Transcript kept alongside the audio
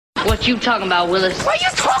What you talking about, Willis? What are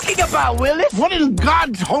you talking about, Willis? What in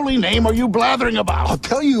God's holy name are you blathering about? I'll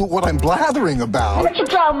tell you what I'm blathering about. What you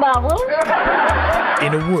talking about, Willis?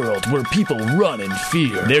 In a world where people run in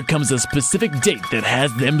fear, there comes a specific date that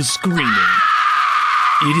has them screaming.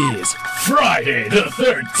 It is Friday the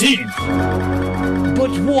 13th.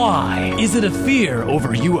 But why? Is it a fear over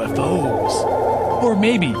UFOs? Or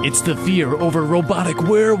maybe it's the fear over robotic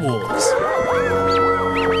werewolves?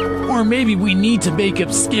 Or maybe we need to make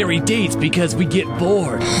up scary dates because we get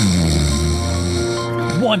bored.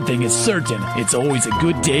 One thing is certain, it's always a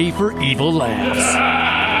good day for evil laughs.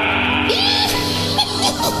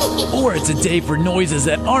 Or it's a day for noises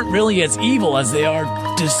that aren't really as evil as they are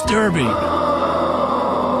disturbing.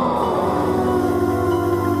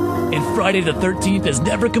 And Friday the 13th is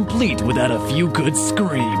never complete without a few good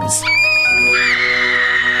screams.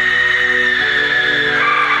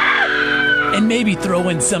 And maybe throw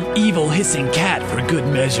in some evil hissing cat for good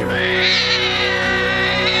measure.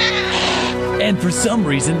 And for some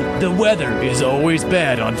reason, the weather is always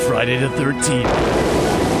bad on Friday the 13th.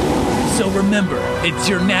 So remember, it's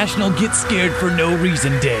your National Get Scared for No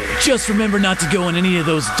Reason Day. Just remember not to go in any of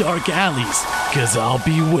those dark alleys, 'cause I'll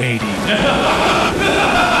be waiting.